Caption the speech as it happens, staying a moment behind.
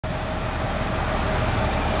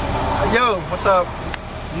Yo, what's up?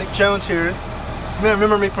 Nick Jones here. You may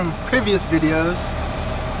remember me from previous videos.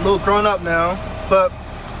 A little grown up now, but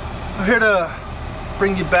I'm here to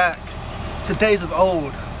bring you back to days of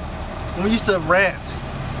old when we used to rant.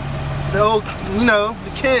 The old, you know,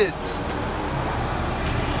 the kids.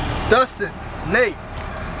 Dustin, Nate.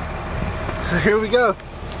 So here we go.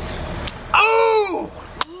 Oh!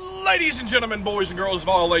 Ladies and gentlemen, boys and girls of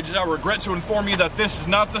all ages, I regret to inform you that this is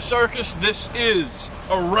not the circus, this is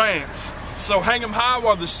a rant. So hang 'em high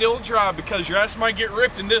while they're still dry, because your ass might get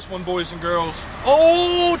ripped in this one, boys and girls.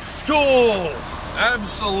 Old school!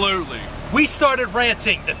 Absolutely. We started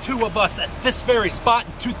ranting, the two of us, at this very spot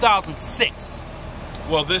in 2006.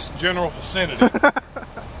 Well, this general vicinity.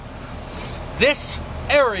 This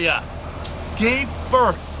area gave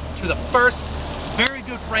birth to the first very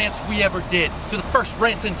good rants we ever did, to the first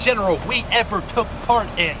rants in general we ever took part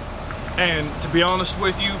in. And to be honest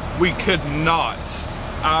with you, we could not,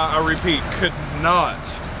 I repeat, could not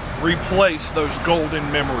replace those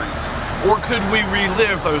golden memories. Or could we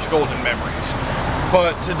relive those golden memories?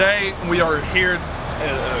 But today we are here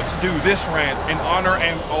to do this rant in honor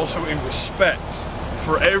and also in respect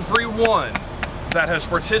for everyone that has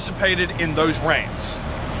participated in those rants.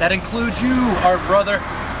 That includes you, our brother,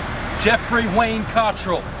 Jeffrey Wayne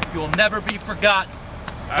Cottrell. You'll never be forgotten.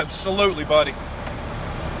 Absolutely, buddy.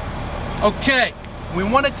 Okay, we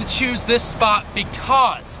wanted to choose this spot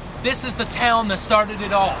because this is the town that started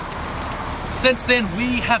it all. Since then,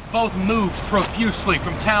 we have both moved profusely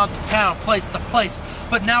from town to town, place to place,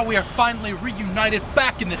 but now we are finally reunited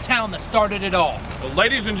back in the town that started it all. Well,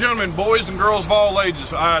 ladies and gentlemen, boys and girls of all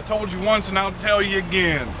ages, I told you once and I'll tell you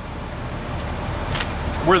again.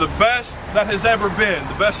 We're the best that has ever been,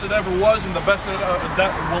 the best that ever was, and the best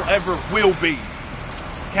that will ever will be.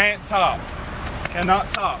 Can't top. Cannot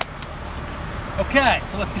top. Okay,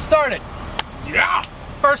 so let's get started. Yeah!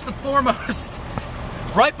 First and foremost,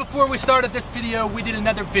 right before we started this video, we did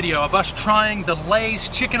another video of us trying the Lay's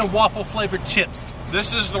chicken and waffle flavored chips.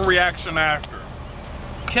 This is the reaction after.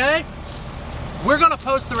 Okay? We're gonna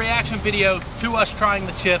post the reaction video to us trying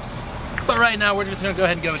the chips, but right now we're just gonna go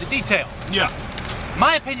ahead and go into details. Yeah.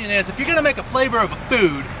 My opinion is, if you're gonna make a flavor of a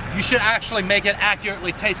food, you should actually make it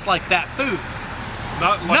accurately taste like that food.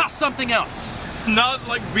 Not something else. Not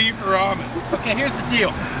like beef ramen. Okay, here's the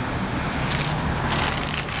deal.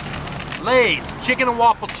 Lay's chicken and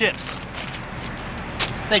waffle chips.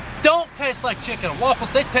 They don't taste like chicken and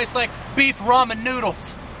waffles, they taste like beef ramen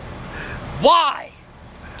noodles. Why?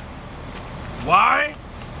 Why?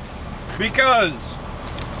 Because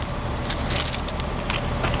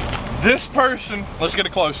this person, let's get a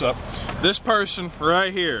close-up. This person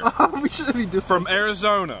right here, We shouldn't be doing from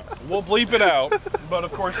Arizona, we'll bleep it out, but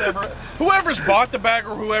of course whoever's bought the bag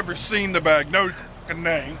or whoever's seen the bag knows the fucking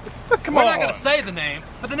name. Come on. We're not gonna say the name,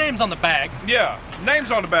 but the name's on the bag. Yeah,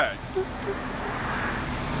 name's on the bag.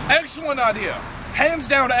 Excellent idea. Hands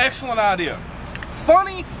down, excellent idea.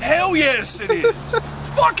 Funny? Hell yes it is. It's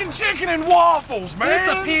fucking chicken and waffles, man.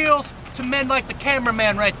 This appeals to men like the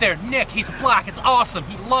cameraman right there. Nick, he's black, it's awesome,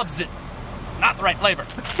 he loves it. Not the right flavor.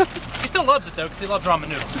 He still loves it though, because he loves ramen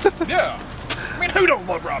noodles. Yeah. I mean, who don't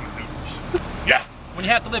love ramen noodles? Yeah. When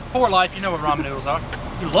you have to live poor life, you know what ramen noodles are.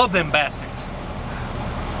 You love them bastards.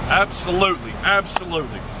 Absolutely,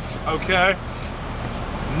 absolutely. Okay.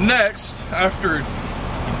 Next, after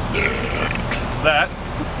that.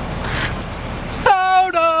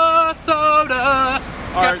 Soda, soda.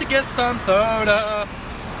 Got right. to get some soda.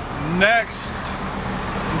 Next,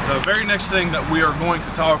 the very next thing that we are going to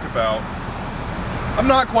talk about, I'm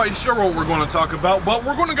not quite sure what we're going to talk about, but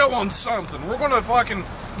we're going to go on something. We're going to fucking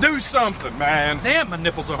do something, man. Damn, my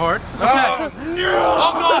nipples are hard. Okay. Oh, yeah.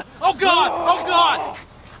 Oh god! Oh god! Oh god!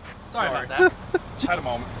 Sorry about that. Had a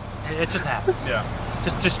moment. It just happened. Yeah.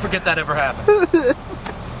 Just forget that ever happened.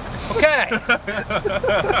 Okay.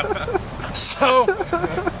 So.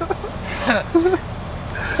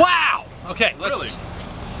 Wow. Okay. Let's. Really?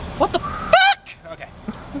 What the fuck? Okay.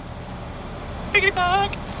 Figgity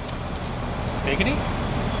fuck. Figgity.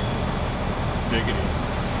 Figgity.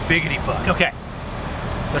 Figgity fuck. Okay.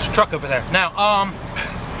 There's a truck over there. Now,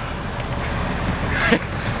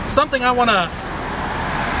 something I wanna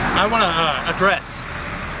address.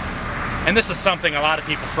 And this is something a lot of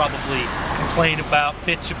people probably complain about,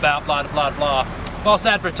 bitch about, blah, blah, blah. False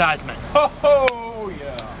advertisement. Oh,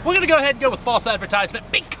 yeah. We're gonna go ahead and go with false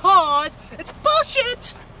advertisement because it's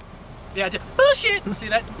bullshit. Yeah, just bullshit. See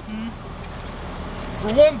that?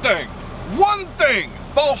 For one thing,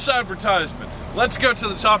 false advertisement. Let's go to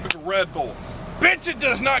the topic of Red Bull. Bitch, it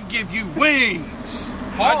does not give you wings.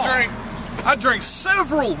 Oh. I drank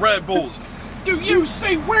several Red Bulls. Do you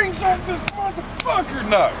see wings on this motherfucker?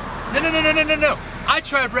 No. No. I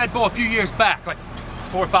tried Red Bull a few years back, like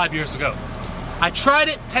 4 or 5 years ago. I tried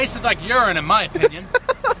it, tasted like urine in my opinion.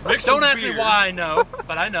 Don't ask me why I know,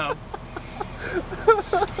 but I know.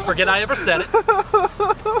 Forget I ever said it.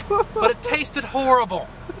 But it tasted horrible.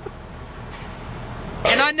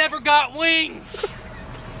 And I never got wings.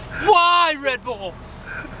 Why, Red Bull?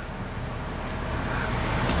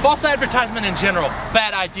 False advertisement in general,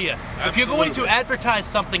 bad idea. Absolutely. If you're going to advertise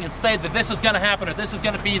something and say that this is going to happen or this is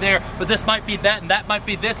going to be there, but this might be that and that might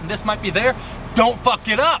be this and this might be there, don't fuck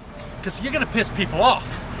it up, because you're going to piss people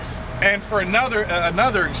off. And for another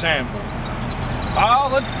example,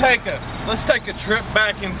 let's take a trip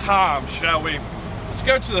back in time, shall we? Let's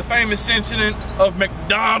go to the famous incident of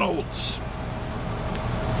McDonald's.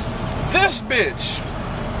 This bitch,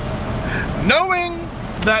 knowing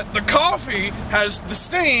that the coffee has the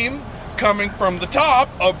steam coming from the top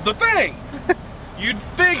of the thing, you'd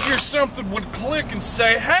figure something would click and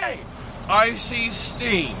say, hey, I see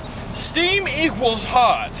steam. Steam equals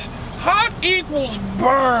hot. Hot equals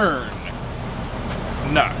burn.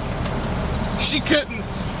 No. She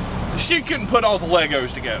couldn't put all the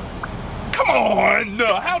Legos together. Come on!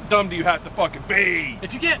 No, how dumb do you have to fucking be?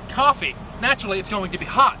 If you get coffee, naturally it's going to be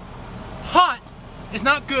hot. Hot is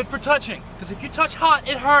not good for touching, because if you touch hot,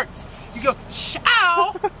 it hurts. You go,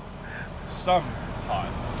 chow! Some hot.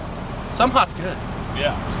 Some hot's good.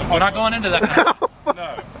 Yeah. We're not going into that kind of...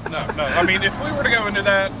 No. I mean, if we were to go into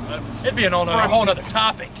that... it'd be a whole other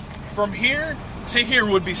topic. From here to here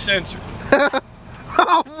would be censored.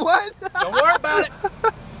 What? Don't worry about it.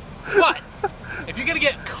 But if you're gonna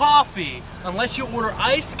get coffee, unless you order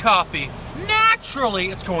iced coffee, naturally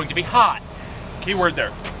it's going to be hot. Keyword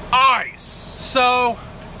there. Ice. So,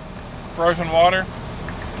 frozen water.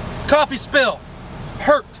 Coffee spill.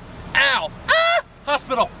 Hurt. Ow. Ah!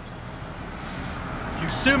 Hospital. You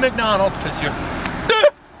sue McDonald's because you're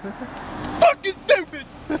fucking stupid.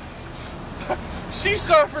 She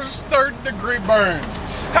suffers 3rd-degree burns.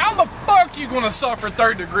 How the fuck you gonna suffer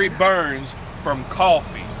 3rd-degree burns from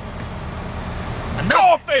coffee?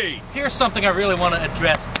 Coffee! Here's something I really want to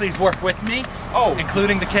address. Please work with me. Oh.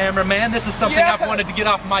 Including the cameraman. This is something I've wanted to get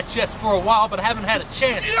off my chest for a while, but I haven't had a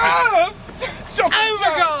chance.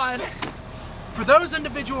 Overgone! For those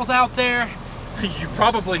individuals out there, you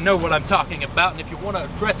probably know what I'm talking about, and if you want to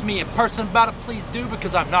address me in person about it, please do,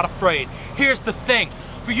 because I'm not afraid. Here's the thing.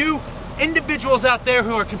 For you individuals out there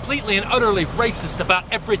who are completely and utterly racist about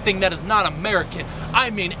everything that is not American,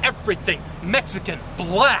 I mean everything, Mexican,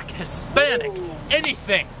 black, Hispanic,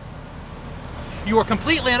 anything. You are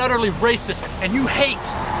completely and utterly racist, and you hate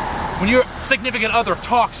when your significant other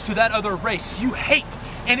talks to that other race. You hate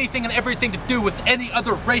anything and everything to do with any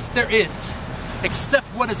other race there is, except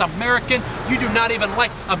what is American. You do not even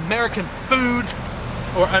like American food,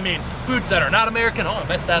 or I mean, foods that are not American. Oh, I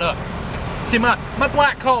messed that up. See, my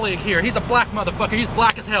black colleague here, he's a black motherfucker. He's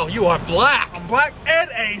black as hell. You are black. I'm black and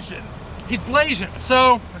Asian. He's Blasian.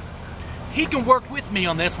 So, he can work with me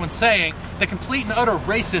on this when saying that complete and utter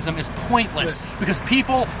racism is pointless. Because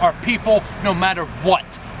people are people no matter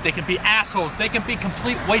what. They can be assholes. They can be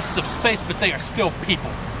complete wastes of space, but they are still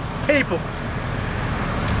people. People.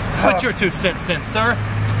 Put your 2 cents in, sir.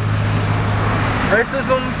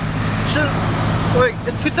 Racism shouldn't... Wait,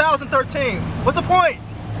 it's 2013. What's the point?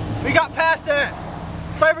 We got past that.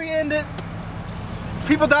 Slavery ended.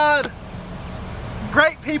 People died.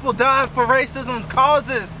 Great people died for racism's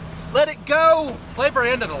causes. Let it go.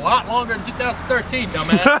 Slavery ended a lot longer in 2013,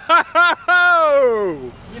 dumbass.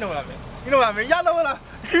 You know what I mean. You know what I mean. Y'all know what I...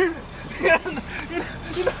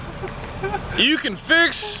 You can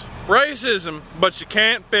fix racism, but you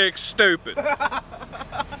can't fix stupid.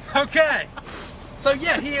 Okay. So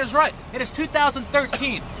yeah, he is right. It is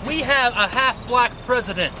 2013. We have a half-black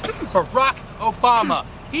president, Barack Obama.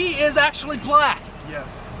 He is actually black.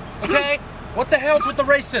 Yes. Okay? What the hell's with the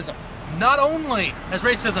racism? Not only has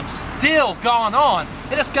racism still gone on,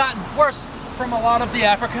 it has gotten worse from a lot of the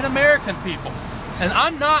African American people. And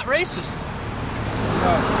I'm not racist.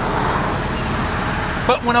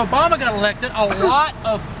 But when Obama got elected, a lot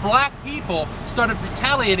of black people started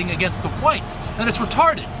retaliating against the whites, and it's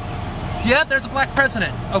retarded. Yeah, there's a black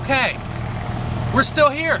president. Okay. We're still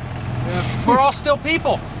here. Yeah. We're all still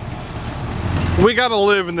people. We gotta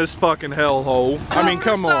live in this fucking hellhole. I mean,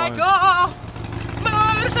 come on.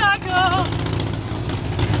 Motorcycle!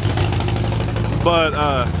 But,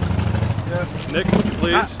 yeah. Nick,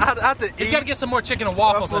 please. I have to eat. You gotta get some more chicken and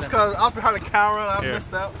waffles. Because I'm behind the camera and I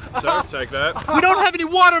missed out. So, take that. We don't have any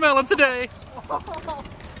watermelon today.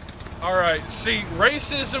 Alright, see,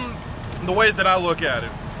 racism, the way that I look at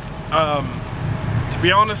it, to To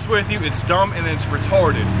be honest with you, it's dumb and it's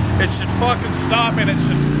retarded. It should fucking stop and it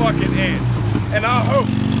should fucking end. And I hope,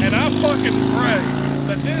 and I fucking pray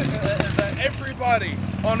that everybody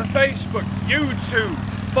on Facebook, YouTube,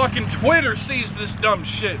 fucking Twitter sees this dumb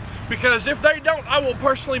shit. Because if they don't, I will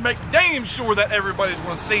personally make damn sure that everybody's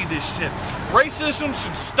gonna see this shit. Racism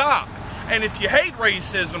should stop. And if you hate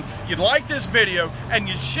racism, you'd like this video and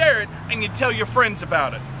you'd share it and you'd tell your friends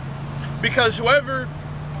about it. Because whoever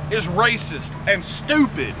is racist and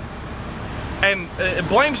stupid and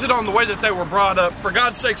blames it on the way that they were brought up, for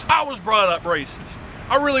God's sakes, I was brought up racist.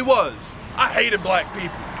 I really was. I hated black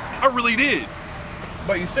people. I really did.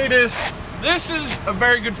 But you see this? This is a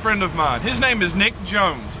very good friend of mine. His name is Nick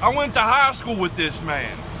Jones. I went to high school with this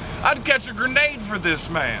man. I'd catch a grenade for this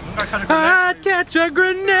man. I'd catch a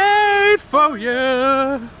grenade for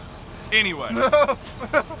you. Anyway.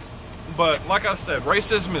 But like I said,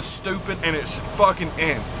 racism is stupid and it should fucking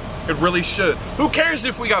end. It really should. Who cares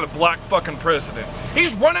if we got a black fucking president?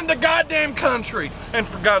 He's running the goddamn country. And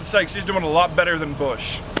for God's sakes, he's doing a lot better than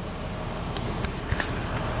Bush.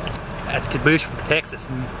 That's Caboose from Texas.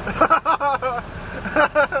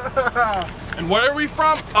 And where are we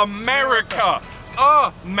from? America.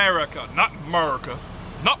 America. Not America.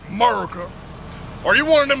 Not America. Are you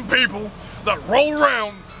one of them people that roll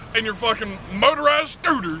around in your fucking motorized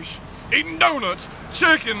scooters, eating donuts,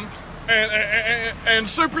 chicken, and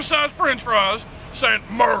supersized french fries, saying,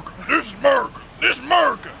 America, this is America, this is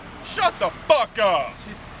America. Shut the fuck up.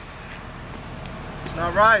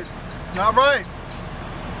 Not right. It's not right.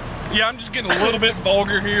 Yeah, I'm just getting a little bit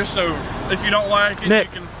vulgar here, so if you don't like it, Nick.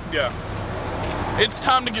 you can, yeah. It's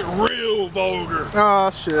time to get real vulgar.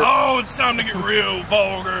 Oh, shit. Oh, it's time to get real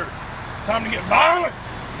vulgar. Time to get violent.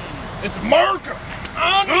 It's America.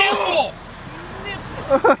 Oh,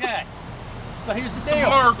 nipple! Okay, so here's the deal.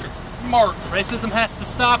 America. Racism has to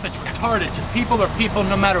stop. It's retarded because people are people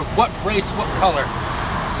no matter what race, what color.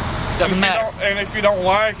 Doesn't matter. And if you don't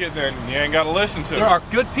like it, then you ain't got to listen to it. There are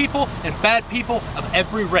good people and bad people of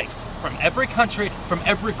every race, from every country, from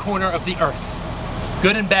every corner of the earth.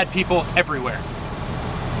 Good and bad people everywhere.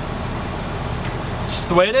 Just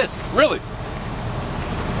the way it is. Really?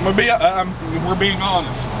 We're being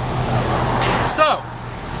honest. So,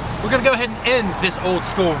 we're gonna go ahead and end this old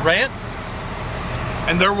school rant.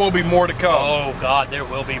 And there will be more to come. Oh God, there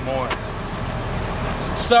will be more.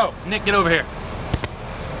 So, Nick, get over here.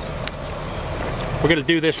 We're gonna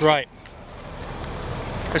do this right.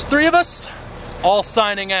 There's 3 of us, all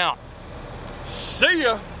signing out. See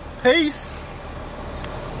ya. Peace.